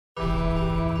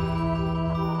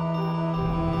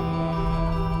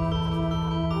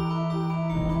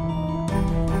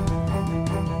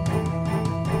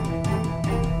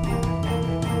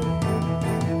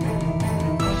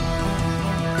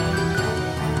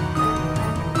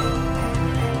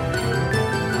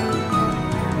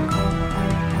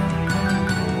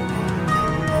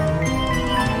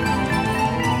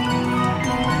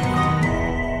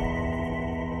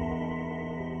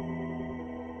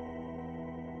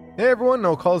Hey everyone,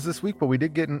 no calls this week, but we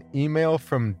did get an email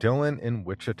from Dylan in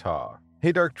Wichita.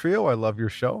 Hey Dark Trio, I love your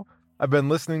show. I've been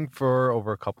listening for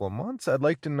over a couple of months. I'd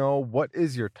like to know, what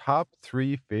is your top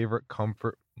 3 favorite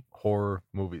comfort horror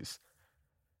movies?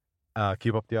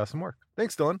 Keep up the awesome work.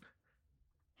 Thanks, Dylan.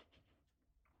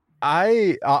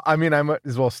 I mean, I might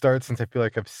as well start since I feel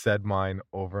like I've said mine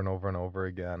over and over and over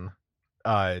again.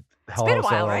 It's Hell been a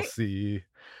House while, right? LLC.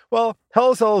 Well, Hell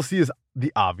House LLC is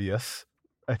the obvious,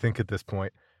 I think, at this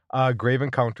point. Grave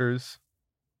Encounters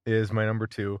is my number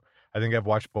 2. I think I've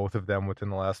watched both of them within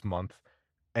the last month.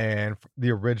 And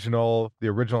the original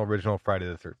Friday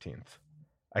the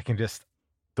 13th.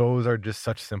 Those are just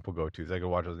such simple go-tos. I could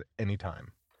watch those at any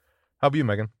time. How about you,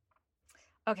 Megan?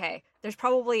 Okay, there's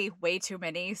probably way too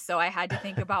many, so I had to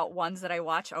think about ones that I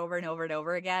watch over and over and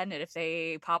over again, and if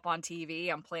they pop on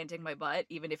TV, I'm planting my butt,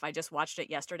 even if I just watched it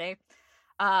yesterday.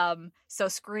 So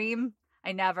Scream,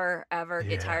 I never ever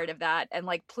get Yeah. tired of that, and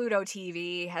like Pluto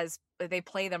TV they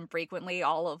play them frequently,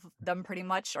 all of them pretty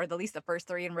much, or at least the first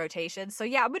 3 in rotation. So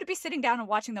yeah, I'm gonna be sitting down and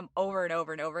watching them over and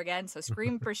over and over again. So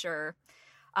Scream for sure.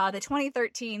 The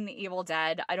 2013 Evil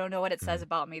Dead. I don't know what it says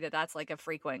about me that's like a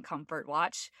frequent comfort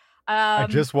watch. I Um,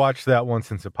 just watched that one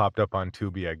since it popped up on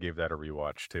Tubi. I gave that a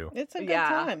rewatch too. It's a good yeah,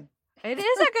 time. it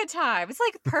is a good time. It's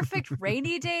like perfect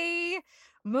rainy day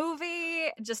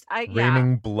movie. Yeah,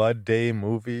 Raining Blood Day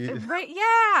movie. right.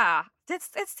 Yeah,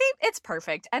 it's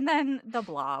perfect. And then the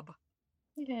Blob,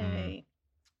 Yay.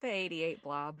 the '88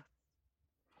 Blob.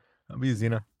 How about you,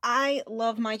 Xena? I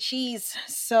love my cheese.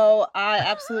 So I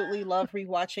absolutely love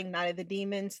rewatching Night of the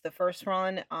Demons, the first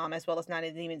run, as well as Night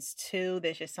of the Demons 2.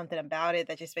 There's just something about it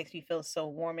that just makes me feel so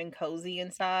warm and cozy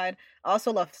inside. I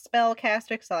also love Spellcaster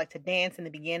because I like to dance in the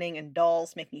beginning, and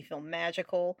dolls make me feel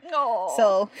magical. Oh,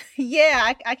 So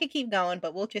yeah, I could keep going,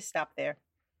 but we'll just stop there.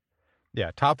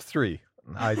 Yeah, top 3.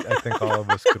 I think all of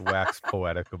us could wax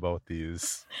poetic about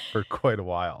these for quite a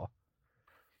while.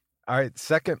 All right,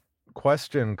 second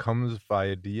question comes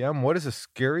via DM. What is the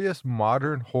scariest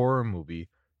modern horror movie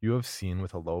you have seen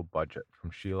with a low budget?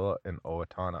 From Sheila in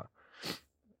Owatonna.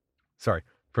 Sorry,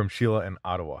 from Sheila in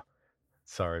Ottawa.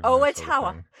 Sorry, Minnesota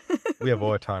Ottawa. thing. We have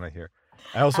Owatonna here.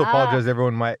 I also apologize,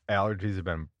 everyone. My allergies have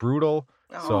been brutal,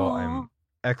 so I'm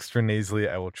extra nasally.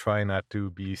 I will try not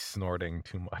to be snorting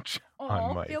too much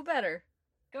on mic. Feel better.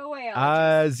 Go away,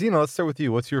 Xena, let's start with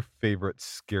you. What's your favorite,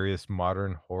 scariest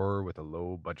modern horror with a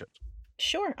low budget?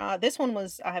 Sure. This one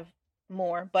I have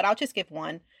more, but I'll just give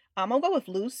one. I'll go with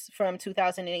Loose from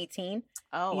 2018.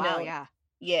 Oh, You wow, know, yeah.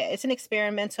 yeah, it's an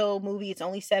experimental movie. It's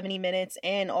only 70 minutes.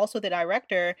 And also, the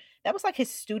director, that was like his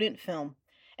student film.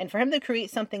 And for him to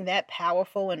create something that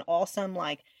powerful and awesome,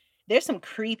 like, there's some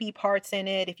creepy parts in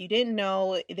it. If you didn't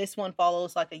know, this one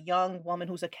follows like a young woman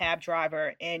who's a cab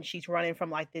driver, and she's running from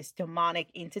like this demonic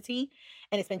entity,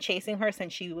 and it's been chasing her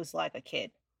since she was like a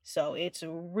kid. So it's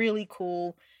really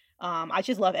cool. I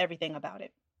just love everything about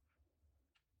it.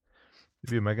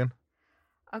 You, Megan?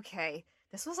 Okay,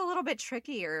 this was a little bit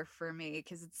trickier for me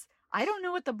because I don't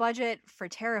know what the budget for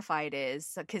Terrified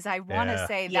is, because I want to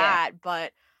say Yeah. that,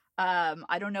 but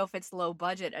I don't know if it's low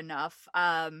budget enough.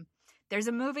 There's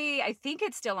a movie, I think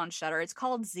it's still on Shudder. It's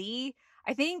called Z.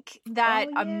 I think that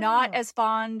I'm not yeah. as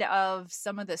fond of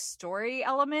some of the story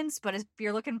elements, but if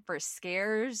you're looking for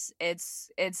scares, it's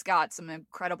got some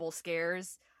incredible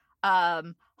scares.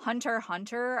 Hunter x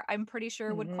Hunter, I'm pretty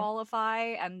sure would Mhm. qualify,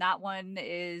 and that one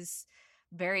is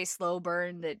very slow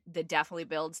burn that definitely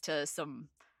builds to some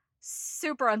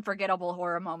super unforgettable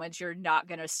horror moments you're not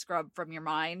gonna scrub from your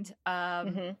mind.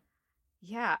 Mhm.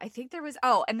 Yeah, I think there was.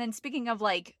 Oh, and then speaking of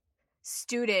like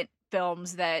student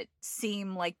films that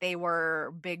seem like they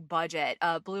were big budget,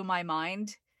 blew my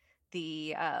mind.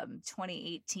 The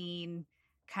 2018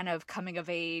 kind of coming of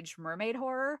age mermaid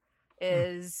horror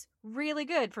is really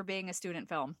good for being a student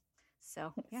film.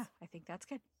 So yeah, I think that's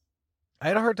good. I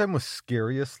had a hard time with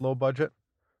scariest low budget.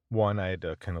 One, I had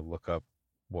to kind of look up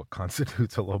what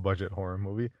constitutes a low budget horror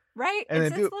movie. Right? And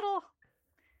It's then little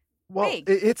well, vague.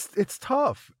 it's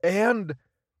tough. And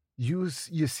you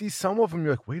see some of them,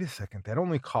 you're like, wait a second, that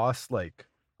only costs like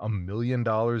 $1 million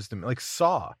to like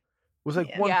Saw was like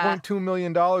Yeah. $1.2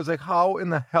 million. Like, how in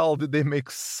the hell did they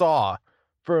make Saw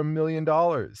for $1 million?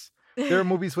 There are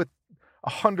movies with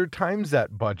 100 times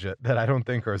that budget that I don't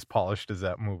think are as polished as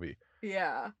that movie.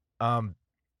 Yeah.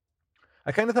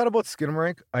 I kind of thought about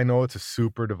Skinamarink. I know it's a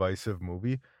super divisive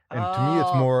movie, and to me, it's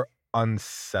Oh. more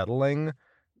unsettling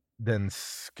than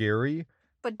scary.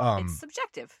 But it's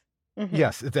subjective. Mhm.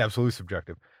 Yes, it's absolutely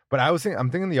subjective. But I'm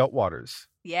thinking the Outwaters.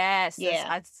 Yes. Yeah.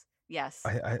 That's yes.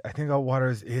 I think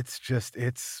Outwaters.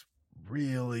 It's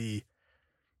really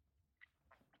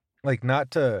like,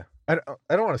 not to.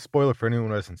 I don't want to spoil it for anyone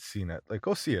who hasn't seen it. Like,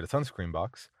 go see it. It's on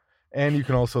Screenbox. And you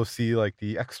can also see like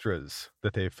the extras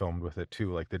that they filmed with it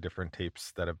too, like the different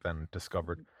tapes that have been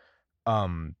discovered.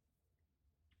 Um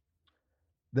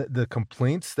the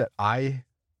complaints that I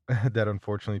that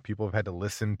unfortunately people have had to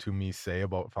listen to me say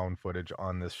about found footage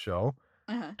on this show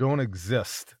Uh-huh. don't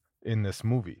exist in this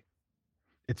movie.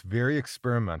 It's very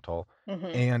experimental,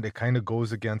 Mhm. and it kind of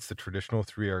goes against the traditional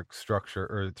three-act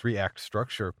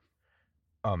structure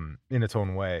in its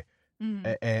own way.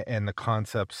 Mhm. And the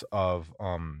concepts of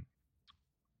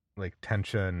like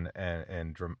tension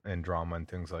and drama and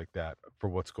things like that for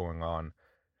what's going on.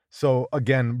 So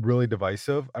again, really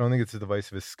divisive. I don't think it's as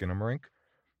divisive as Skinamarink,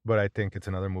 but I think it's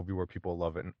another movie where people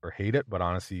love it or hate it. But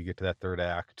honestly, you get to that third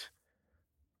act.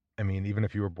 I mean, even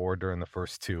if you were bored during the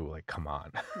first two, like, come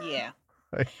on. Yeah.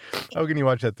 Like, how can you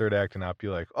watch that third act and not be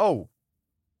like, oh,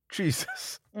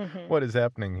 Jesus, Mhm. what is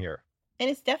happening here? And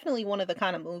it's definitely one of the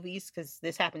kind of movies, because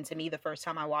this happened to me the first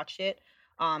time I watched it.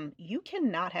 You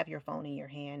cannot have your phone in your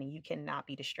hand and you cannot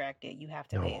be distracted. You have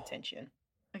to pay No. attention,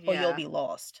 or you'll Yeah. be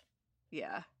lost.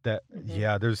 Yeah. That Mhm.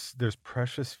 yeah, there's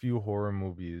precious few horror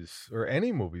movies or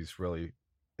any movies really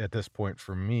at this point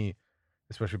for me,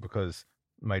 especially because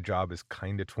my job is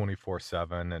kind of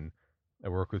 24/7 and I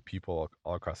work with people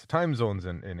all across the time zones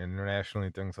and internationally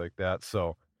and things like that.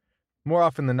 So more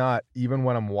often than not, even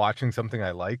when I'm watching something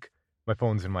I like, my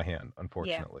phone's in my hand, Yeah.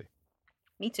 unfortunately.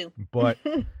 Me too. But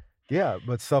yeah,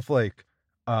 but stuff like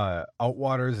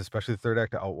Outwaters, especially the third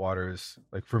act of Outwaters,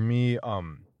 like for me,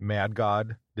 Mad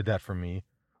God did that for me.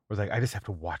 Was like I just have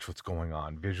to watch what's going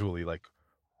on visually. Like,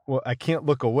 well, I can't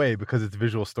look away because it's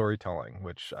visual storytelling,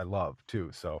 which I love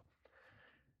too. So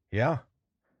yeah.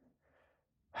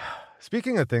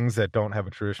 Speaking of things that don't have a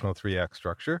traditional 3-act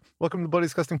structure, welcome to the Bloody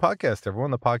Disgusting Podcast,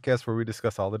 everyone. The podcast where we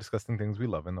discuss all the disgusting things we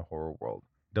love in the horror world.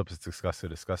 Dubs discuss the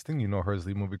disgusting. You know her as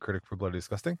lead movie critic for Bloody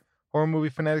Disgusting, horror movie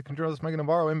fanatic and journalist Megan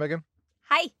Navarro. Hey, Megan.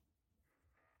 Hi.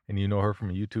 And you know her from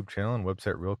a YouTube channel and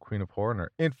website Real Queen of Horror and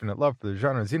her infinite love for the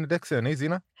genre, Xena Dixon. Hey,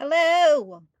 Xena.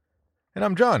 Hello. And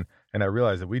I'm John. And I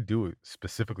realize that we do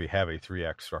specifically have a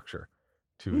 3-act structure.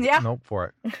 Yeah. Nope,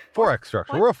 4-act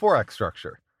structure. We're a 4-act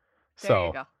structure. There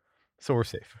you go. So we're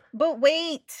safe. But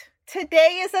wait,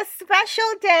 today is a special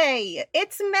day.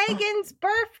 It's Megan's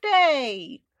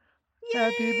birthday.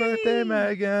 Happy birthday, Yay!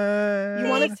 Megan. You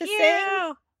want us to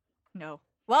sing? No.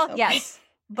 Well, Okay. yes,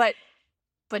 but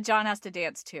John has to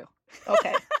dance too.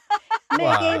 Okay.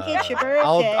 Megan, it's your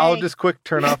birthday. I'll just quick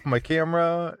turn off my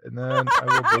camera and then I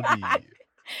will boogie.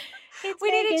 It's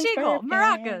We need a Megan's jingle, birthday.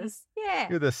 maracas. Yeah.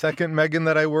 You're the second Megan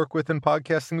that I work with in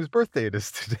podcasting whose birthday it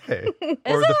is today. Is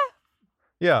Or it?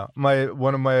 Yeah,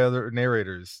 one of my other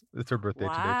narrators. It's her birthday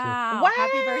today too. Wow.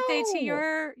 Happy birthday to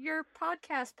Wow. your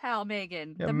podcast pal,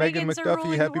 Megan. Yeah, the Megan Megans are McDuffie,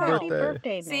 ruling happy the world. Happy birthday.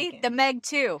 birthday, See, Megan. the Meg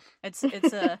too. It's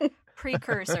a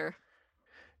precursor.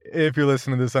 If you're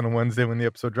listening to this on a Wednesday when the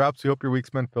episode drops, we hope your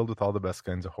week's been filled with all the best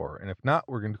kinds of horror. And if not,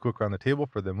 we're going to quick around the table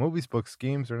for the movies, books,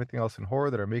 games, or anything else in horror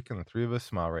that are making the three of us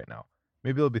smile right now.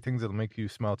 Maybe there'll be things that'll make you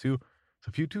smile too. So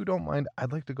if you two don't mind,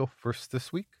 I'd like to go first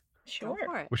this week, Go Sure.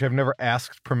 for it. which I've never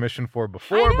asked permission for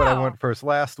before, but I know. went first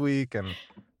last week, and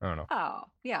I don't know. Oh,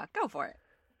 yeah, go for it.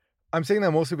 I'm saying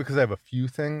that mostly because I have a few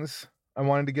things I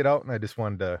wanted to get out, and I just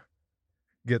wanted to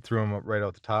get through them right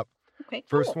out the top. Okay.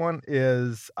 First cool. one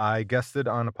is I guested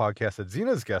on a podcast that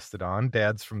Xena's guested on,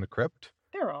 Dads from the Crypt,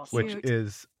 They're awesome. which Cute.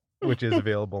 is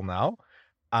available now.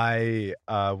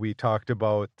 We talked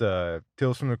about the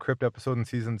Tales from the Crypt episode in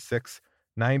season 6,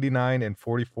 99 and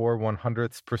 44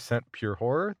 100% pure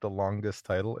horror, the longest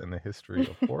title in the history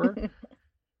of horror.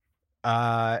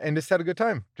 And just had a good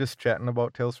time just chatting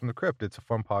about Tales from the Crypt. It's a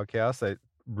fun podcast. I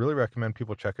really recommend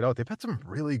people check it out. They've had some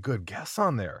really good guests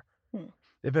on there. Hmm.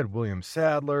 They've had William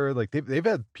Sadler, like they've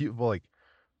had people like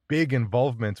big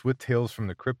involvements with Tales from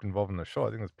the Crypt involved in the show. I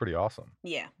think that's pretty awesome.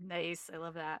 Yeah. Nice. I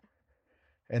love that.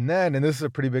 And this is a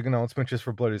pretty big announcement just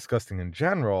for Bloody Disgusting in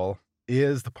general,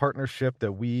 is the partnership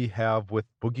that we have with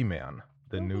Boogeyman,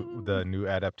 the new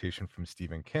adaptation from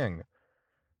Stephen King.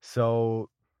 So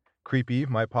Creepy,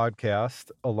 my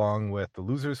podcast, along with the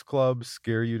Losers Club,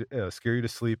 Scare You to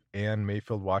Sleep, and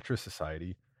Mayfield Watcher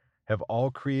Society, have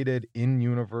all created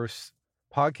in-universe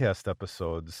podcast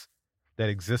episodes that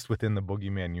exist within the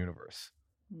Boogeyman universe.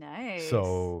 Nice.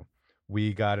 So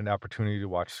we got an opportunity to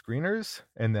watch screeners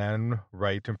and then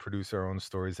write and produce our own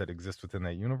stories that exist within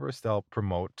that universe to help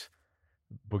promote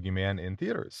Boogeyman in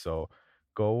theaters. So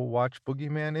go watch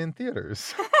Boogeyman in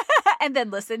theaters. And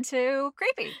then listen to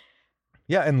Creepy.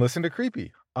 Yeah, and listen to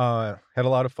Creepy. Had a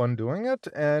lot of fun doing it,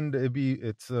 and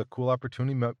it's a cool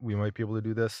opportunity. We might be able to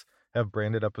do this, have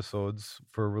branded episodes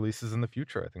for releases in the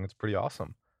future. I think it's pretty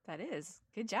awesome. That is.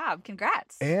 Good job.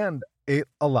 Congrats. And it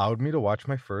allowed me to watch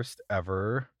my first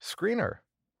ever screener.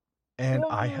 And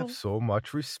I have Whoa. so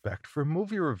much respect for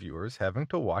movie reviewers having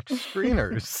to watch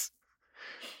screeners.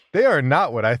 They are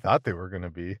not what I thought they were going to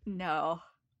be. No.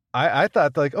 I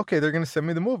thought, like, okay, they're going to send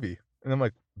me the movie. And I'm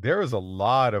like, there is a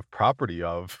lot of property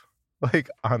of, like,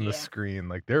 on the Yeah. screen.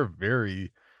 Like, they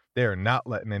are not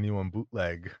letting anyone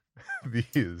bootleg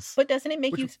these. But doesn't it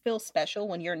make Which- you feel special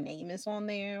when your name is on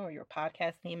there or your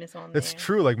podcast name is on That's there?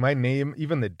 true. Like, my name,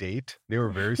 even the date, they were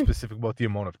very specific about the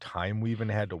amount of time we even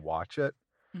had to watch it.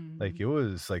 Like, Mhm. it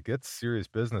was like, it's serious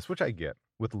business, which I get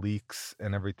with leaks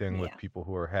and everything, with Yeah. people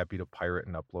who are happy to pirate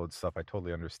and upload stuff. I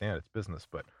totally understand it's business,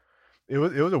 but it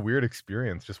was a weird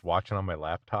experience just watching on my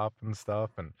laptop and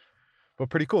stuff, but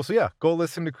pretty cool. So yeah, go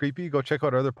listen to Creepy, go check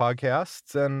out our other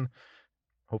podcasts, and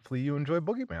hopefully you enjoy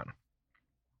Boogeyman.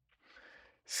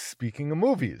 Speaking of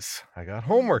movies, I got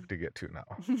homework to get to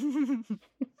now.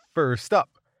 First up,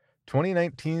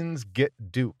 2019's Get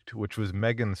Duked, which was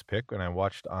Megan's pick and I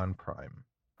watched on Prime.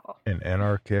 Oh. An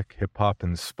anarchic, hip-hop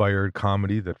inspired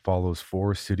comedy that follows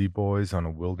four city boys on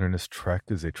a wilderness trek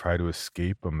as they try to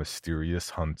escape a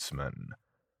mysterious huntsman.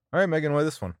 All right, Megan, why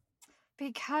this one?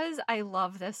 Because I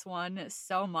love this one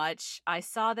so much. I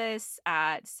saw this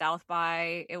at South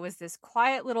by. It was this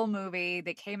quiet little movie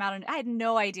that came out, and I had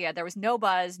no idea. There was no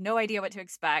buzz, no idea what to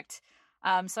expect.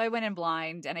 So I went in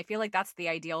blind, and I feel like that's the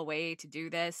ideal way to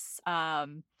do this.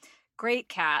 Great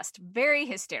cast, very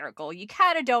hysterical. You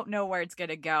kind of don't know where it's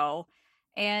gonna go,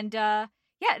 and yeah,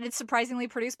 it's surprisingly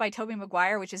produced by Tobey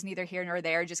Maguire, which is neither here nor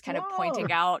there. Just kind of Whoa.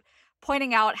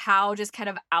 pointing out how just kind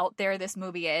of out there this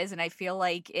movie is, and I feel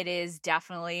like it is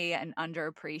definitely an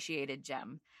underappreciated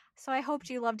gem. So I hoped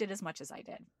you loved it as much as I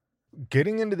did.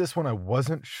 Getting into this one, I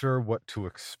wasn't sure what to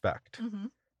expect. Mm-hmm.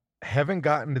 Haven't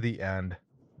gotten to the end.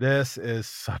 This is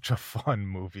such a fun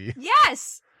movie.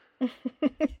 Yes.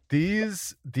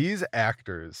 These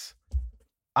actors,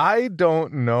 I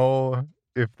don't know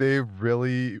if they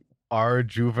really are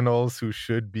juveniles who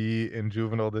should be in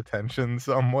juvenile detention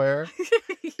somewhere.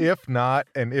 If not,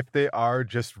 and if they are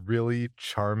just really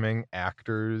charming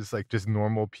actors, like just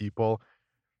normal people,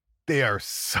 they are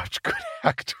such good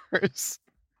actors.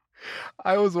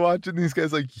 I was watching these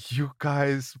guys like, you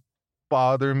guys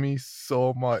bother me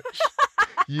so much.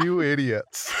 You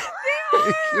idiots.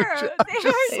 They are. They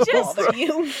They're just bother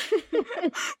you.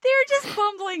 they're just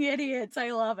bumbling idiots.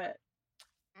 I love it.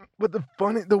 But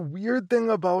the weird thing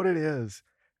about it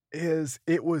is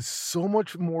it was so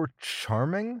much more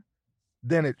charming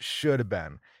than it should have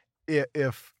been.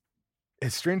 If,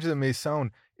 as strange as it may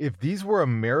sound, if these were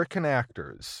American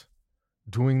actors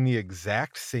doing the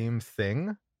exact same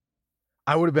thing,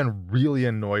 I would have been really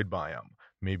annoyed by them.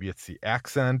 Maybe it's the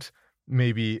accent.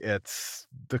 Maybe it's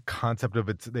the concept of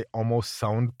it. They almost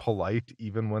sound polite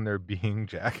even when they're being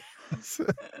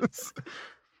jackasses.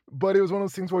 But it was one of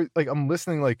those things where, like, I'm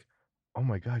listening, like, oh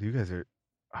my God, you guys are,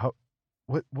 how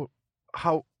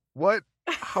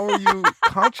are you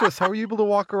conscious? How are you able to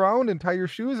walk around and tie your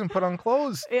shoes and put on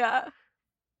clothes? Yeah.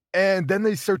 And then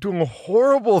they start doing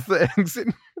horrible things.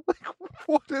 And you're like,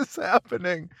 what is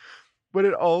happening? But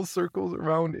it all circles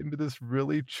around into this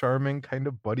really charming kind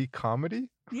of buddy comedy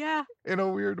Yeah. in a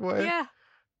weird way. Yeah.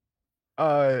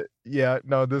 Yeah,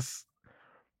 no,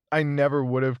 I never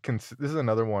would have this is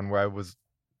another one where I would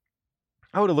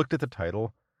have looked at the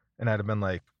title and I'd have been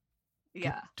like, Get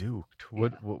Yeah. duked.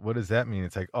 What does that mean?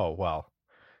 It's like, oh, well,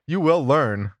 you will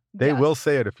learn. They Yes. will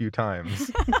say it a few times.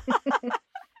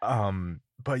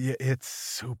 But yeah, it's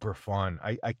super fun.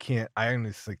 I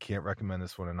honestly can't recommend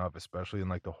this one enough, especially in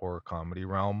like the horror comedy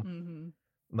realm.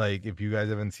 Mm-hmm. Like, if you guys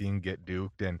haven't seen Get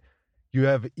Duked and you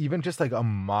have even just like a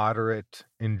moderate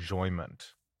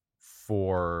enjoyment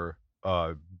for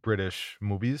British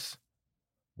movies,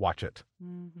 watch it.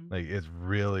 Mm-hmm. Like, it's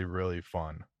really, really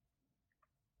fun.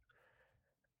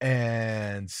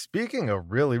 And speaking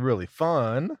of really, really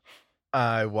fun,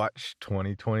 I watched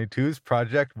 2022's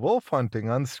Project Wolf Hunting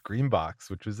on Screambox,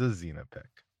 which was a Xena pick.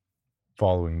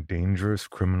 Following dangerous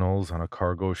criminals on a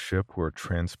cargo ship who are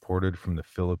transported from the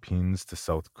Philippines to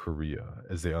South Korea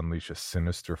as they unleash a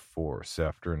sinister force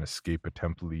after an escape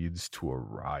attempt leads to a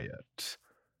riot.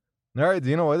 All right, do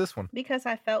you know why this one? Because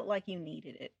I felt like you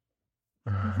needed it.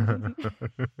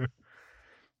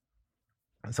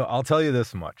 So I'll tell you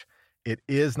this much. It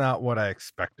is not what I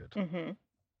expected. Mm-hmm.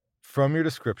 From your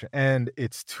description, and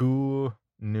it's too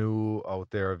new out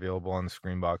there, available on the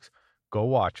Screambox. Go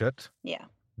watch it. Yeah.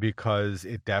 Because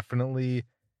it's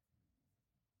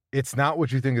not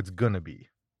what you think it's gonna be.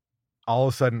 All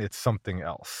of a sudden it's something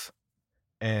else.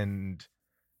 And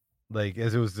like,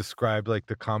 as it was described, like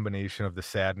the combination of the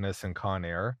sadness and Con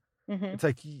Air, Mhm. It's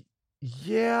like,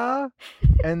 yeah.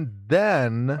 And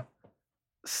then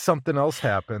something else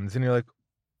happens, and you're like,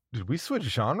 did we switch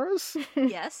genres?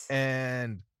 Yes.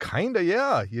 And kinda,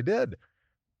 yeah, you did.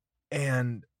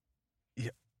 And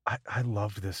yeah, I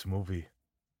loved this movie.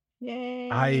 I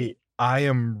Yay. I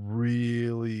am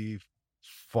really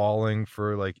falling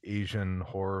for like Asian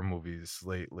horror movies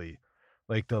lately.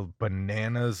 Like the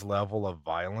bananas level of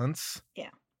violence. Yeah.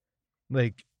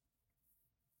 Like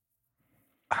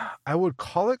I would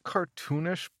call it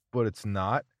cartoonish, but it's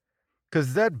not.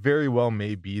 Because that very well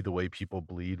may be the way people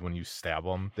bleed when you stab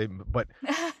them. But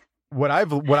what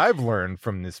I've learned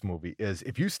from this movie is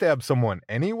if you stab someone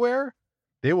anywhere,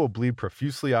 they will bleed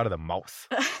profusely out of the mouth.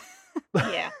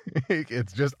 Yeah.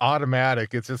 It's just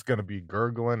automatic. It's just gonna be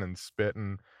gurgling and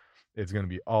spitting. It's gonna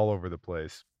be all over the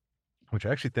place, which I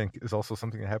actually think is also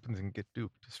something that happens in Get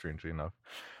Duped, strangely enough.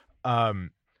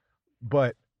 Um,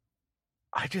 but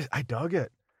I dug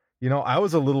it. You know, I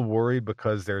was a little worried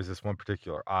because there's this one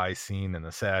particular eye scene in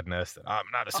the sadness that I'm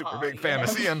not a super big fan of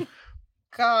yeah. seeing.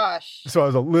 Gosh. So I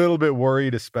was a little bit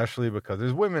worried, especially because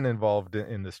there's women involved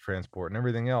in this transport and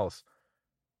everything else.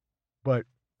 But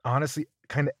honestly,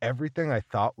 kind of everything I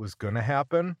thought was going to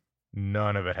happen,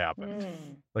 none of it happened.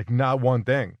 Like, not one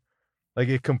thing. Like,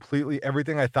 it completely,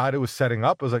 everything I thought it was setting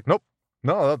up, I was like, nope,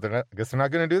 no, they're not, I guess they're not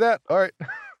going to do that. All right.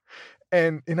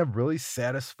 And in a really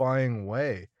satisfying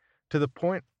way, to the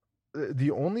point,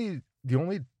 the only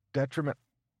detriment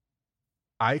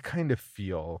I kind of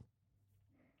feel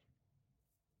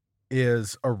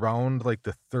is around like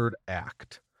the third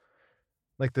act.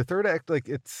 Like the third act, like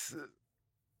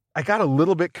I got a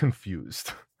little bit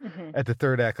confused Mhm. at the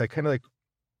third act. Like kind of like,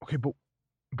 okay, but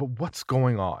what's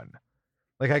going on?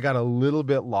 Like I got a little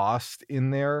bit lost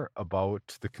in there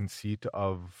about the conceit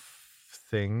of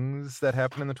things that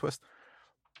happen in the twist,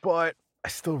 but I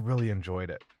still really enjoyed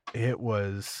it. It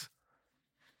was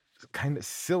kind of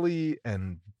silly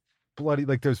and bloody.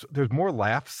 Like there's more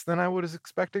laughs than I was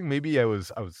expecting. Maybe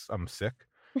I'm sick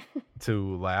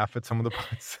to laugh at some of the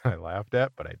parts that I laughed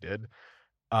at, but I did.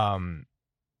 And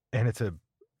it's a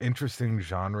interesting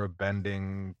genre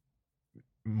bending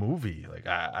movie. Like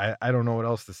I don't know what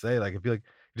else to say. Like I feel like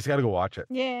you just got to go watch it.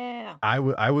 Yeah. I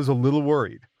was a little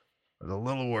worried. I was a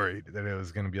little worried that it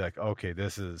was going to be like, okay,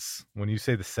 this is when you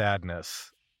say the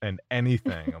sadness and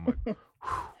anything. I'm like, whew,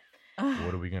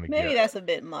 what are we going to Maybe get? that's a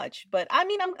bit much, but I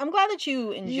mean, I'm glad that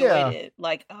you enjoyed Yeah. it.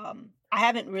 Like, I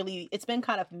haven't really. It's been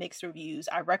kind of mixed reviews.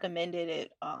 I recommended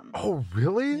it. Oh,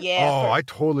 really? Yeah. Oh, For, I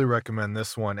totally recommend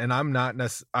this one. And I'm not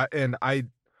and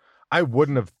I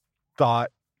wouldn't have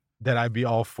thought that I'd be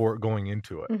all for it going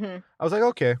into it. Mhm. I was like,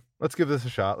 okay, let's give this a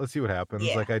shot. Let's see what happens.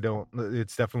 Yeah. Like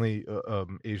it's definitely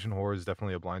Asian horror is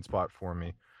definitely a blind spot for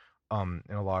me in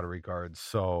a lot of regards.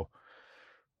 So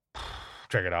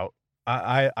check it out.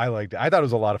 I liked it. I thought it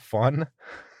was a lot of fun.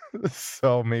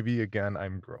 So maybe again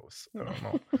I'm gross. I don't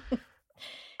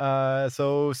know.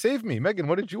 So save me. Megan,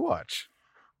 what did you watch?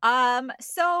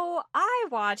 So I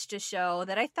watched a show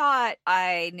that I thought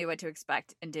I knew what to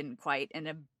expect and didn't quite in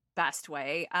a best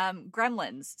way.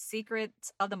 Gremlins,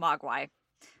 Secrets of the Mogwai.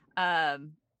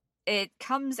 It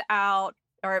comes out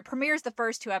or it premieres the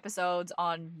first 2 episodes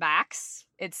on Max.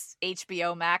 It's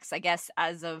HBO Max, I guess,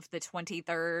 as of the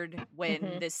 23rd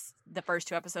when the first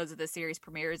 2 episodes of this series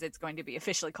premieres. It's going to be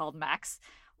officially called Max,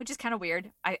 which is kind of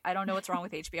weird. I don't know what's wrong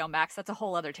with HBO Max. That's a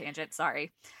whole other tangent.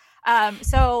 Sorry.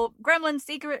 So Gremlins,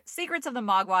 Secrets of the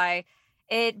Mogwai.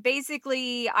 It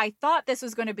basically, I thought this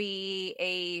was going to be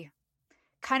a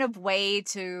kind of way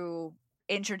to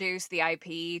introduce the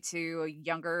IP to a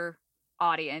younger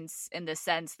audience in the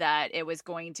sense that it was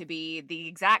going to be the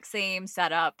exact same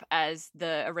setup as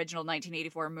the original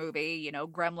 1984 movie, you know,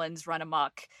 Gremlins Run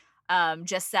Amok,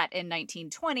 just set in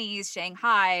 1920s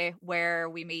Shanghai, where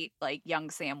we meet like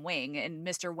young Sam Wing, and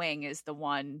Mr. Wing is the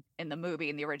one in the movie,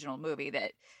 in the original movie,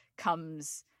 that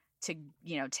comes to,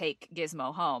 you know, take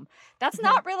Gizmo home. That's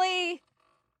not really,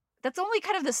 that's only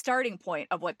kind of the starting point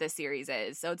of what this series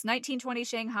is. So it's 1920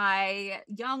 Shanghai.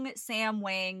 Young Sam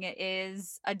Wing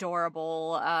is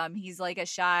adorable. He's like a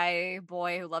shy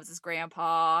boy who loves his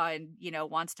grandpa and, you know,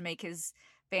 wants to make his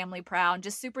family proud,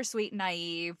 just super sweet and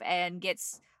naive, and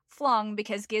gets flung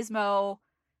because Gizmo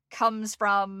comes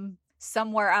from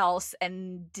somewhere else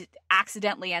and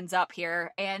accidentally ends up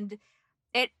here. And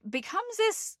it becomes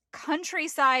this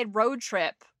countryside road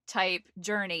trip type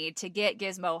journey to get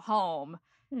Gizmo home.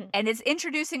 And it's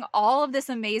introducing all of this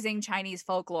amazing Chinese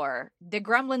folklore. The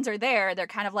gremlins are there. They're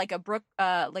kind of like a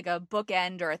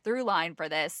bookend or a through line for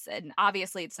this. And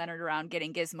obviously it's centered around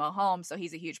getting Gizmo home, so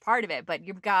he's a huge part of it. But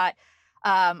you've got,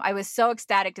 I was so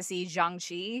ecstatic to see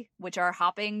Zhang-Chi, which are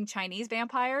hopping Chinese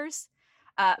vampires.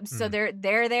 So Mm.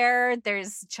 they're there.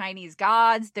 There's Chinese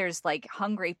gods. There's like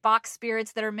hungry fox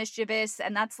spirits that are mischievous,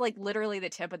 and that's like literally the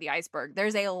tip of the iceberg.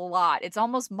 There's a lot. It's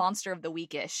almost Monster of the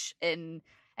Weekish, and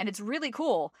it's really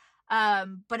cool.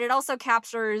 But it also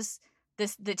captures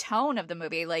the tone of the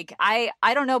movie. Like I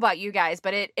don't know about you guys,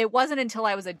 but it wasn't until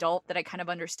I was adult that I kind of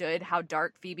understood how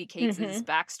dark Phoebe Cates'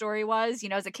 backstory was. You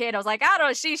know, as a kid, I was like, I don't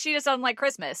know, she just doesn't like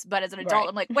Christmas. But as an adult, Right.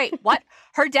 I'm like, wait, what?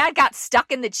 Her dad got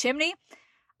stuck in the chimney.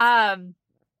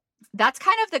 That's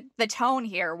kind of the tone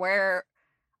here, where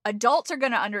adults are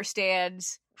going to understand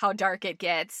how dark it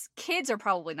gets. Kids are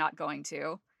probably not going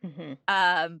to.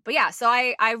 But yeah, so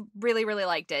I really, really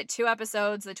liked it. 2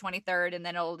 episodes, the 23rd, and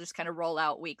then it'll just kind of roll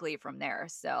out weekly from there.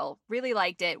 So really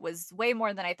liked it. Was way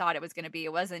more than I thought it was going to be.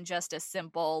 It wasn't just a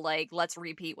simple, like, let's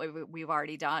repeat what we've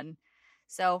already done.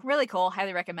 So really cool.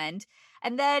 Highly recommend.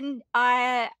 And then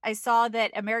I saw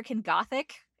that American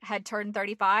Gothic had turned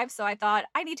 35, so I thought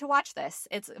I need to watch this.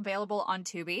 It's available on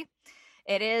Tubi.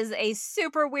 It is a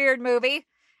super weird movie.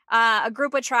 A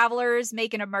group of travelers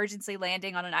make an emergency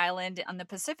landing on an island on the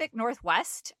Pacific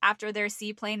Northwest after their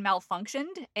seaplane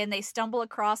malfunctioned, and they stumble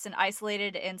across an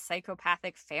isolated and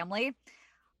psychopathic family.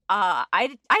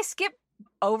 I skipped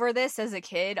over this as a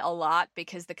kid a lot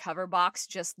because the cover box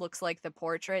just looks like the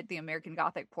portrait, the American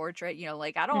Gothic portrait. You know,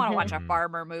 like, I don't want to watch a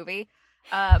farmer movie.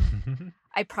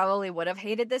 I probably would have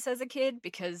hated this as a kid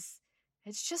because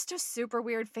it's just a super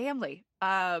weird family.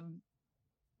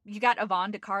 You got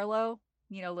Yvonne DiCarlo,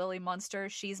 you know, Lily Munster,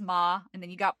 she's Ma, and then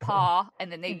you got Pa, and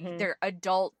then they're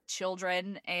adult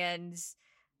children, and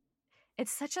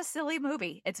it's such a silly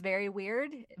movie. It's very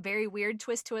weird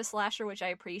twist to a slasher, which I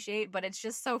appreciate, but it's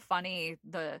just so funny,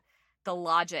 the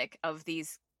logic of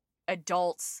these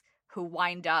adults who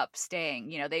wind up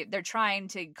staying. You know, they're trying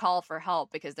to call for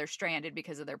help because they're stranded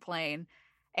because of their plane,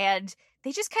 and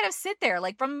they just kind of sit there,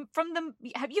 like, from the.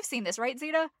 Have you seen this, right,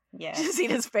 Zeta? Yeah.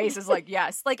 Zeta's face is like,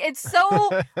 yes. Like, it's so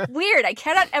weird. I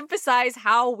cannot emphasize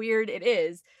how weird it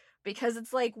is, because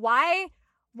it's like, why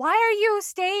are you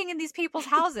staying in these people's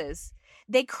houses?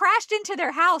 They crashed into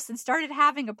their house and started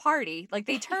having a party. Like,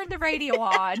 they turned the radio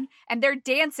on and they're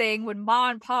dancing when Ma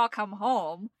and Pa come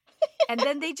home, and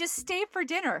then they just stay for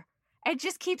dinner and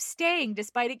just keep staying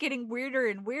despite it getting weirder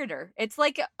and weirder. It's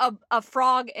like a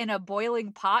frog in a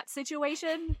boiling pot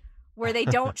situation where they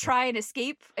don't try and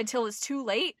escape until it's too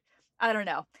late. I don't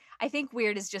know. I think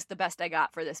weird is just the best I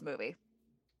got for this movie.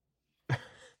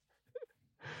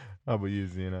 How about you,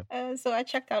 Zena? So I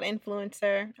checked out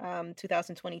Influencer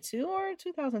 2022 or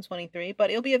 2023, but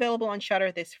it'll be available on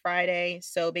Shudder this Friday.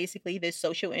 So basically, this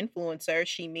social influencer,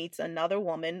 she meets another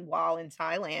woman while in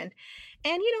Thailand.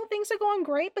 And, you know, things are going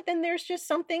great, but then there's just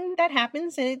something that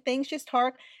happens and things just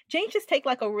James just take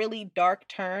like a really dark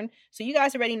turn. So you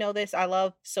guys already know this. I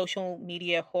love social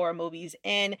media horror movies.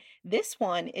 And this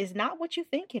one is not what you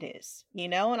think it is, you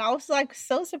know? And I was like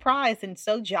so surprised and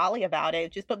so jolly about it.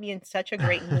 It just put me in such a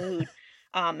great mood.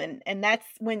 And that's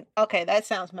when, okay, that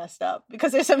sounds messed up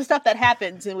because there's some stuff that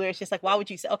happens and where it's just like, why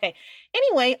would you say, okay.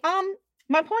 Anyway,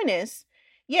 my point is,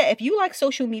 yeah, if you like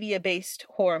social media based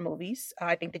horror movies,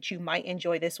 I think that you might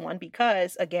enjoy this one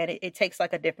because, again, it takes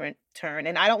like a different turn.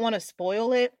 And I don't want to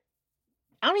spoil it.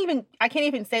 I can't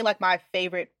even say like my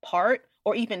favorite part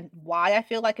or even why I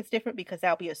feel like it's different because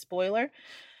that'll be a spoiler.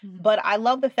 But I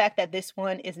love the fact that this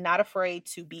one is not afraid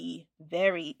to be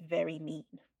very, very mean,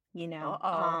 you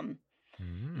know?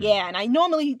 Yeah, and I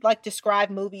normally like describe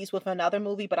movies with another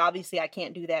movie, but obviously I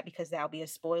can't do that because that'll be a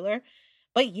spoiler.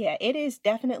 But yeah, it is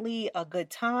definitely a good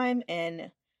time,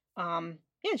 and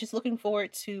yeah, just looking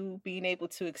forward to being able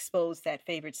to expose that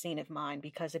favorite scene of mine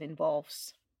because it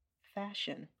involves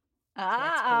fashion. So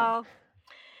that's cool.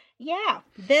 Yeah.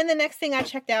 Then the next thing I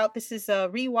checked out, this is a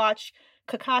rewatch,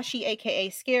 Kakashi, aka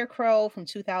Scarecrow from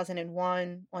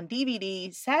 2001 on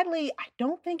DVD. Sadly, I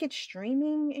don't think it's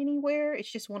streaming anywhere.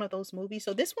 It's just one of those movies.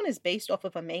 So this one is based off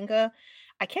of a manga.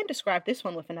 I can't describe this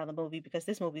one with another movie because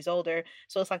this movie's older.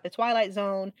 So it's like The Twilight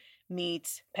Zone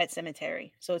meets Pet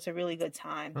Sematary. So it's a really good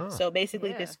time. So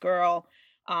basically this girl,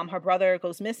 her brother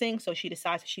goes missing. So she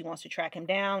decides that she wants to track him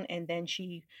down. And then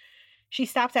she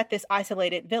stops at this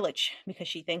isolated village because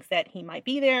she thinks that he might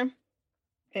be there.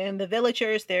 And the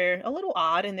villagers, they're a little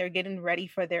odd and they're getting ready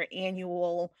for their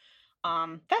annual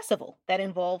festival that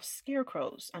involves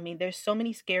scarecrows. I mean, there's so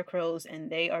many scarecrows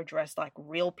and they are dressed like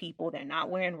real people. They're not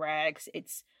wearing rags.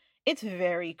 It's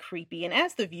very creepy. And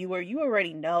as the viewer, you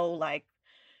already know, like,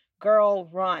 girl,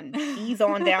 run. Ease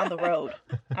on down the road.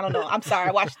 I don't know. I'm sorry.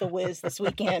 I watched The Wiz this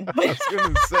weekend. I was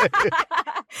going to say,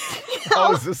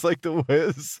 how is this like The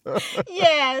Wiz?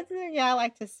 Yeah, I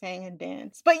like to sing and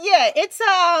dance. But yeah,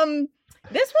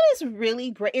 This one is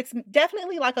really great. It's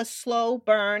definitely like a slow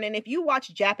burn. And if you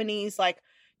watch Japanese, like,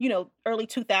 early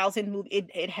 2000 movie,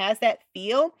 it has that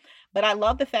feel. But I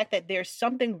love the fact that there's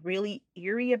something really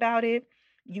eerie about it.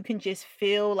 You can just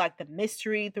feel like the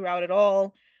mystery throughout it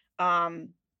all.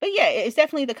 But yeah, it's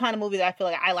definitely the kind of movie that I feel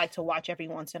like I like to watch every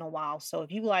once in a while. So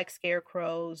if you like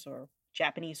scarecrows or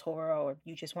Japanese horror, or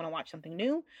you just want to watch something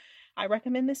new, I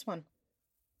recommend this one.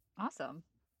 Awesome.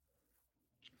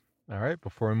 All right,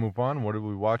 before we move on, what did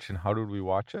we watch and how did we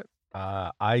watch it?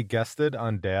 I guested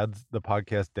on the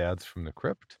podcast Dads from the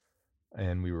Crypt,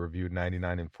 and we reviewed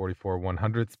 99 and 44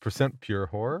 100% pure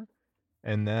horror.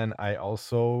 And then I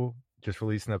also just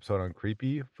released an episode on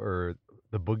Creepy for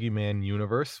the Boogeyman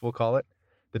universe, we'll call it.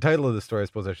 The title of the story, I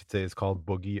suppose I should say, is called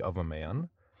Boogie of a Man.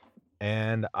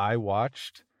 And I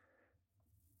watched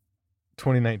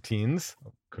 2019's,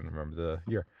 couldn't remember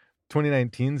the year,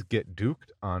 2019's Get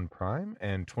Duked on Prime,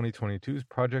 and 2022's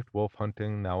Project Wolf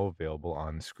Hunting, now available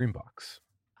on Screambox.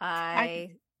 I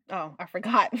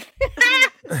forgot.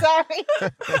 Sorry.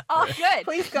 Oh, good.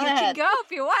 Please go you ahead. can go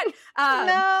if you want.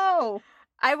 No.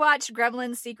 I watched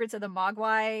Gremlins Secrets of the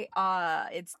Mogwai.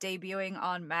 It's debuting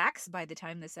on Max by the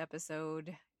time this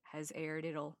episode has aired.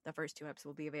 The first 2 episodes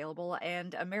will be available,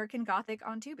 and American Gothic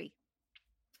on Tubi.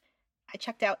 I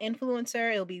checked out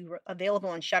Influencer. It'll be available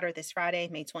on Shudder this Friday,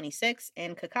 May 26th,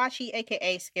 and Kakashi,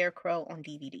 aka Scarecrow, on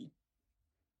DVD.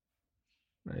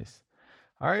 Nice.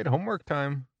 All right, homework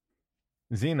time.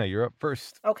 Zena, you're up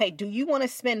first. Okay, do you want to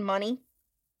spend money?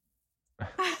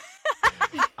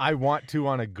 I want to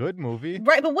on a good movie.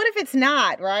 Right, but what if it's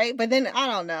not, right? But then, I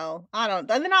don't know. And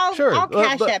then I'll Sure,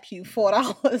 cash app you $4.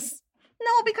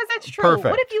 No, because that's true. Perfect.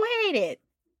 What if you hate it?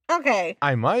 Okay.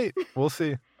 I might. We'll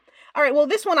see. All right, well,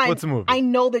 this one, What's the movie? I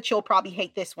know that you'll probably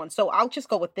hate this one, so I'll just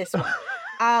go with this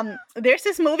one. There's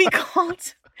this movie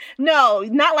called... No,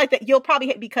 not like that. You'll probably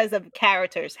hate because of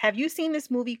characters. Have you seen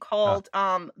this movie called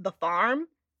The Farm?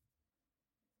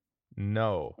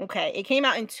 No. Okay, it came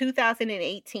out in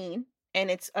 2018, and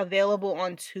it's available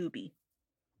on Tubi.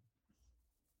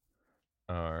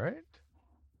 All right.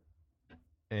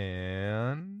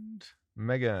 And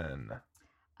Megan.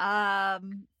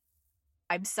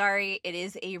 I'm sorry, it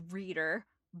is a reader,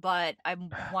 but I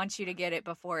want you to get it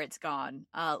before it's gone.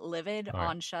 Livid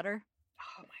on Shudder.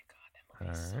 Oh my god, that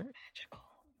movie is so All right. magical.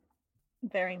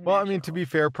 Very magical. Well, I mean, to be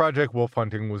fair, Project Wolf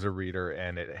Hunting was a reader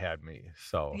and it had me.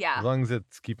 So Yeah. as long as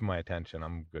it's keeping my attention,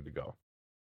 I'm good to go.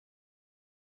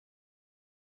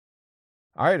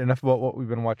 All right, enough about what we've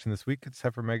been watching this week. It's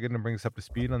time for Megan to bring us up to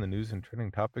speed on the news and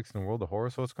trending topics in the world of horror.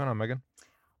 So what's going on, Megan?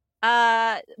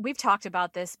 We've talked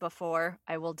about this before.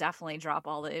 I will definitely drop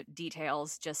all the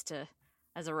details just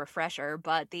as a refresher,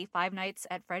 but the Five Nights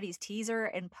at Freddy's teaser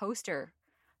and poster,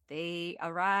 they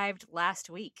arrived last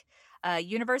week.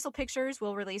 Universal Pictures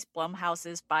will release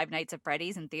Blumhouse's Five Nights at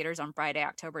Freddy's in theaters on Friday,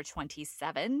 October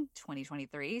 27,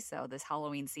 2023, so this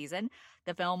Halloween season.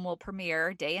 The film will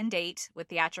premiere day and date with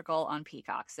theatrical on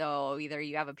Peacock. So either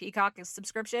you have a Peacock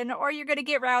subscription or you're going to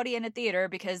get rowdy in a theater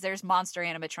because there's monster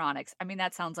animatronics. I mean,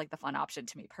 that sounds like the fun option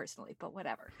to me personally, but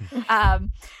whatever.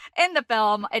 In the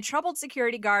film, a troubled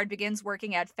security guard begins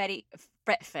working at Freddy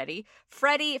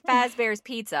Fazbear's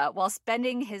Pizza. While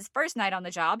spending his first night on the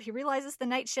job, he realizes the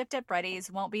night shift at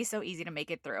Freddy's won't be so easy to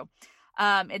make it through.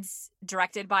 It's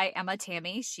directed by Emma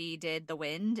Tammy. She did The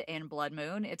Wind and Blood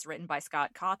Moon. It's written by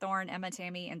Scott Cawthorn, Emma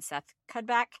Tammy, and Seth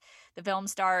Cudback. The film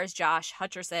stars Josh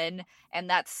Hutcherson, and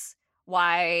that's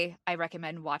why I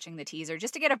recommend watching the teaser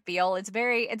just to get a feel. It's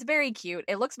very cute.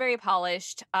 It looks very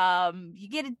polished. You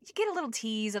get a little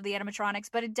tease of the animatronics,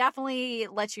 but it definitely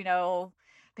lets you know,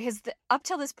 because up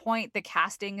till this point the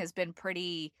casting has been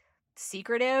pretty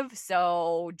secretive.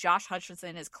 So Josh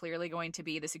Hutcherson is clearly going to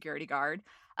be the security guard.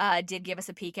 Did give us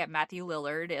a peek at Matthew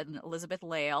Lillard and Elizabeth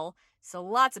Lail. So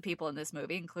lots of people in this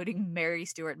movie, including Mary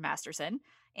Stuart Masterson.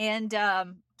 And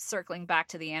circling back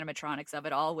to the animatronics of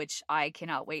it all, which I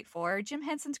cannot wait for, Jim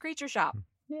Henson's Creature Shop.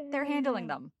 They're handling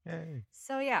them. Yay.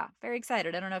 So yeah, very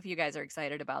excited. I don't know if you guys are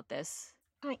excited about this.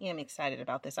 I am excited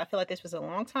about this. I feel like this was a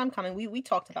long time coming. We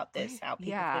talked about this, how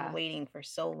people have been waiting for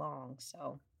so long.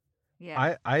 So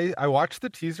yeah, I watched the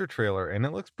teaser trailer and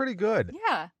it looks pretty good.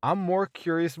 Yeah. I'm more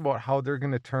curious about how they're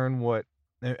going to turn what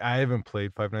I haven't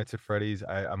played Five Nights at Freddy's.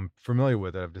 I'm familiar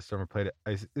with it. I've just never played it.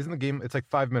 Isn't the game? It's like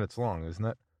 5 minutes long, isn't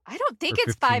it? I don't think Or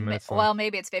it's 15 5 minutes minutes. long. Well,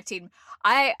 maybe it's 15.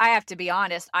 I have to be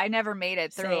honest. I never made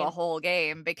it through Same. a whole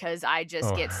game because I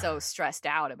just Oh. get so stressed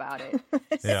out about it.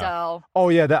 Yeah. So Oh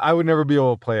yeah, that I would never be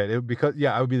able to play it. Because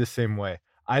I would be the same way.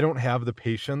 I don't have the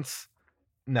patience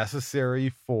necessary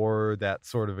for that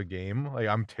sort of a game. Like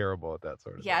I'm terrible at that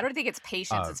sort of yeah, I thing. don't think it's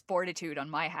patience. It's fortitude on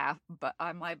my half, but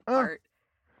on my part.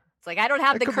 It's like, I don't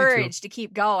have That the could be, too. courage to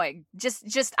keep going.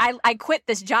 I quit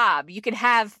this job. You can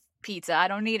have pizza. I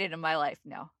don't need it in my life.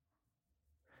 No.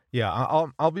 Yeah,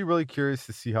 I'll be really curious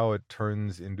to see how it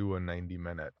turns into a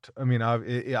 90-minute. I mean,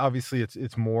 obviously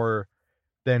it's more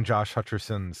than Josh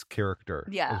Hutcherson's character,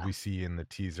 as Yeah. we see in the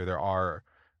teaser. There are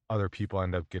other people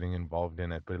end up getting involved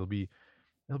in it, but it'll be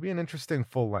an interesting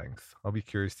full length. I'll be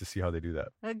curious to see how they do that.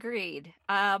 Agreed.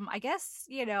 I guess,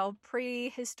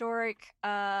 prehistoric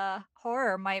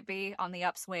horror might be on the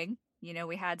upswing.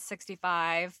 We had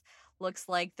 65. Looks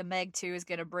like the Meg 2 is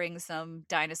going to bring some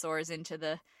dinosaurs into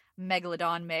the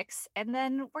Megalodon mix. And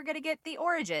then we're going to get The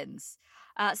Origins.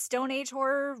 Stone Age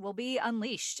horror will be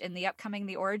unleashed in the upcoming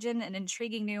The Origin, an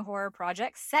intriguing new horror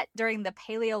project set during the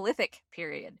Paleolithic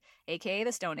period, aka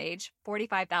the Stone Age,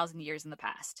 45,000 years in the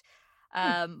past.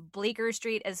 Bleecker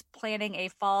Street is planning a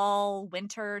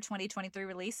fall-winter 2023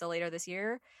 release, so later this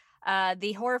year.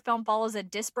 The horror film follows a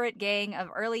disparate gang of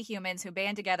early humans who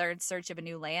band together in search of a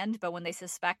new land, but when they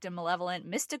suspect a malevolent,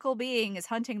 mystical being is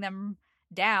hunting them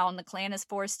down, the clan is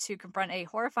forced to confront a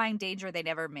horrifying danger they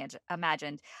never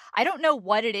imagined. I don't know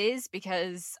what it is,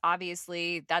 because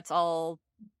obviously that's all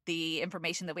the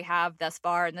information that we have thus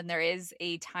far, and then there's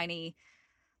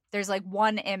like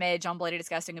one image on Bloody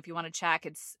Disgusting if you want to check.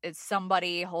 It's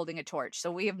somebody holding a torch. So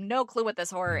we have no clue what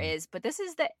this horror is, but this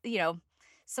is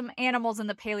some animals in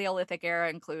the Paleolithic era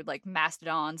include like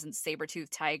mastodons and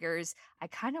saber-toothed tigers. I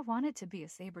kind of want it to be a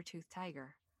saber-toothed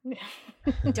tiger.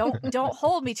 Don't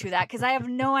hold me to that, because I have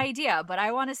no idea, but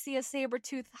I want to see a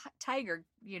saber-toothed tiger,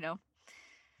 So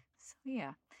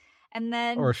yeah. And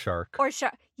then Or a shark.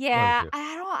 Yeah, Or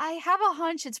I have a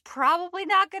hunch it's probably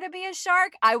not going to be a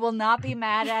shark. I will not be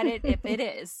mad at it if it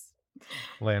is.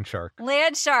 Land shark.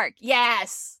 Land shark.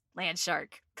 Yes. Land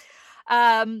shark.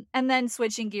 And then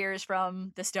switching gears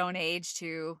from the Stone Age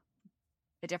to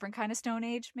a different kind of Stone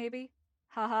Age, maybe.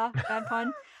 Haha, bad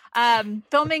pun.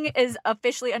 Filming is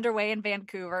officially underway in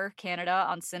Vancouver, Canada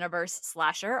on Cineverse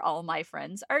slasher All My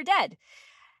Friends Are Dead.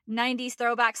 90s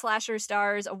throwback slasher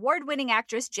stars award-winning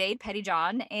actress Jade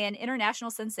Pettyjohn and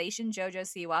international sensation JoJo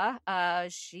Siwa.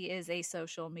 She is a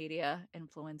social media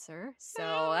influencer, so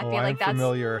I feel like that's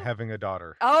familiar having a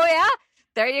daughter. Oh yeah,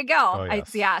 there you go. Oh,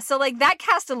 yes. So like that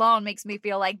cast alone makes me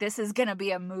feel like this is gonna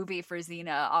be a movie for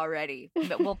Xena already.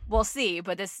 But we'll see.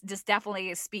 But this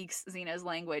definitely speaks Xena's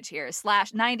language here.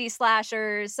 90s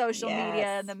slashers, social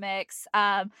media in the mix.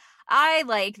 I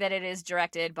like that it is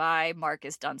directed by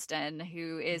Marcus Dunstan,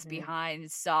 who is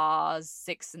behind Saw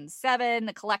 6 and 7,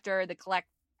 The Collector,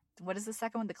 what is the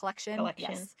second one? The Collection?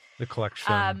 Yes. The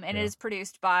Collection. And it is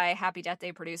produced by Happy Death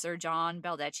Day producer John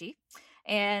Baldecchi.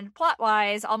 And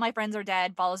plot-wise, All My Friends Are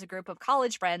Dead follows a group of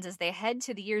college friends as they head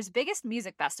to the year's biggest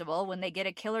music festival. When they get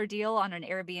a killer deal on an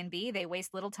Airbnb, they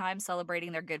waste little time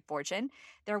celebrating their good fortune.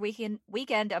 Their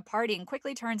weekend of partying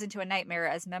quickly turns into a nightmare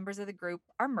as members of the group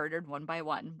are murdered one by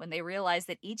one. When they realize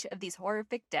that each of these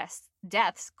horrific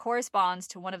deaths corresponds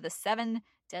to one of the 7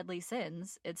 deadly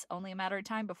sins, it's only a matter of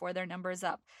time before their number is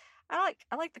up. I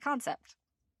like the concept.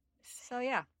 So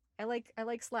yeah. I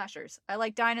like slashers. I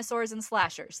like dinosaurs and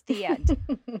slashers. The end.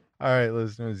 All right,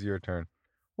 listeners, your turn.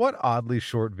 What oddly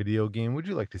short video game would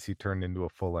you like to see turned into a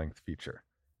full-length feature?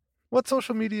 What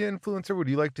social media influencer would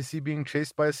you like to see being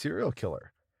chased by a serial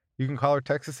killer? You can call or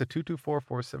text us at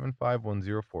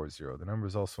 224-475-1040. The number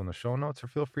is also in the show notes, or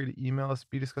feel free to email us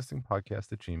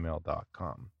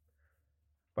bedisgustingpodcast@gmail.com.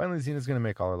 Finally, Xena's going to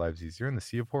make all our lives easier in the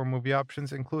sea of horror movie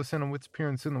options and clue us in on what's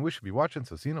appearing soon that we should be watching.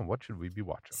 So, Xena, what should we be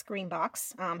watching?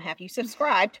 Screenbox. Have you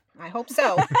subscribed? I hope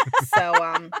so.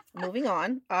 Moving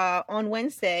on. On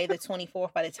Wednesday, the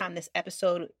 24th, by the time this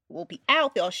episode will be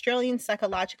out, the Australian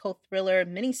psychological thriller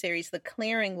miniseries The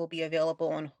Clearing will be available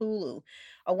on Hulu.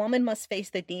 A woman must face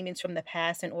the demons from the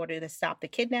past in order to stop the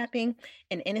kidnapping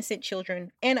and innocent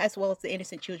children, and as well as the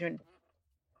innocent children,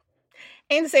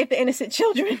 and save the innocent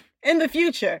children in the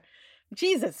future.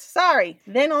 Jesus, sorry.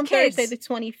 Then on Thursday, the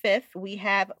 25th, we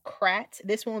have Krat.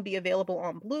 This one will be available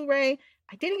on Blu-ray.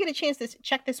 I didn't get a chance to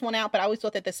check this one out, but I always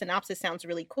thought that the synopsis sounds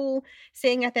really cool.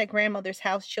 Staying at their grandmother's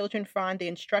house, children find the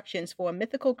instructions for a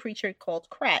mythical creature called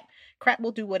Krat. Krat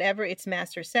will do whatever its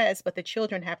master says, but the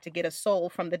children have to get a soul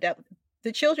from the devil.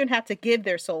 The children have to give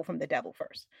their soul from the devil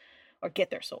first. Or get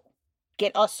their soul.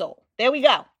 Get a soul. There we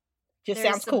go. There's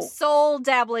sounds cool. Soul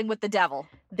dabbling with the devil.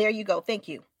 There you go. Thank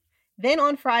you. Then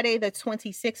on Friday, the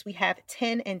 26th, we have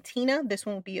 10 and Tina. This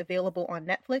one will be available on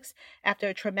Netflix. After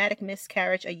a traumatic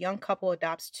miscarriage, a young couple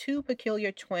adopts 2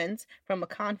 peculiar twins from a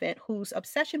convent whose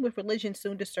obsession with religion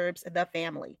soon disturbs the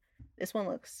family. This one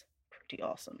looks pretty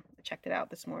awesome. I checked it out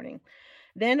this morning.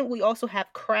 Then we also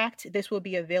have Cracked. This will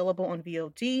be available on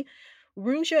VOD.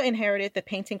 Ruja inherited the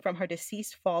painting from her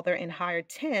deceased father and hired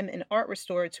Tim, an art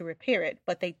restorer, to repair it.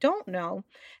 But they don't know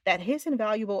that his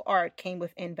invaluable art came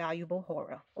with invaluable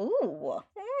horror. Ooh,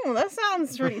 that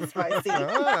sounds pretty spicy. All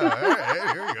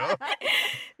right, here we go.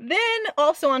 Then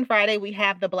also on Friday, we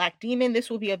have The Black Demon. This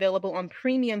will be available on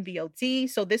premium VOD.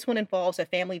 So this one involves a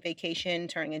family vacation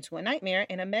turning into a nightmare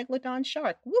and a megalodon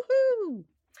shark. Woohoo!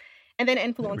 And then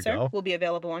Influencer will be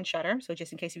available on Shudder. So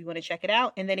just in case if you want to check it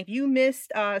out. And then if you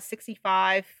missed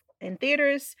 65 in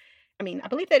theaters, I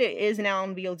believe that it is now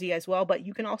on VOD as well, but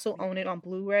you can also own it on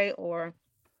Blu-ray or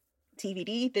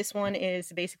TVD. This one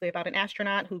is basically about an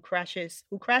astronaut who crash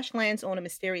lands on a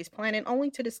mysterious planet only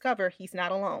to discover he's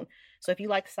not alone. So if you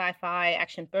like sci-fi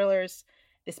action thrillers,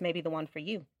 this may be the one for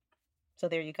you. So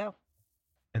there you go.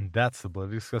 And that's the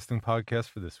Bloody Disgusting podcast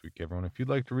for this week, everyone. If you'd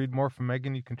like to read more from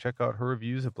Megan, you can check out her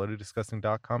reviews at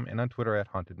bloodydisgusting.com and on Twitter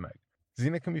at hauntedmeg.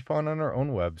 Xena can be found on our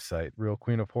own website,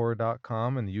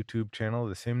 realqueenofhorror.com, and the YouTube channel of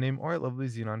the same name, or at Lovely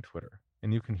Xena on Twitter.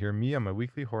 And you can hear me on my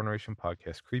weekly horror narration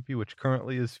podcast, Creepy, which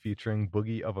currently is featuring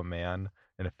Boogie of a Man,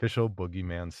 an official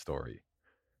Boogeyman story.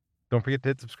 Don't forget to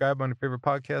hit subscribe on your favorite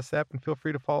podcast app, and feel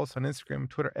free to follow us on Instagram and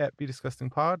Twitter at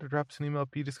BeDisgustingPod, or drop us an email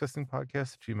at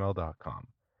bdisgustingpodcast@gmail.com.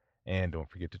 And don't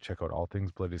forget to check out all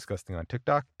things Bloody Disgusting on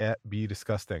TikTok at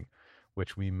BeDisgusting,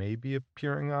 which we may be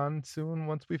appearing on soon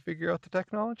once we figure out the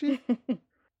technology.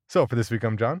 So for this week,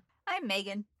 I'm John. I'm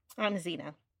Megan. I'm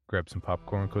Xena. Grab some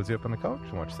popcorn, cozy up on the couch,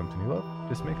 and watch something you love.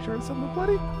 Just make sure it's something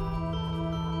bloody.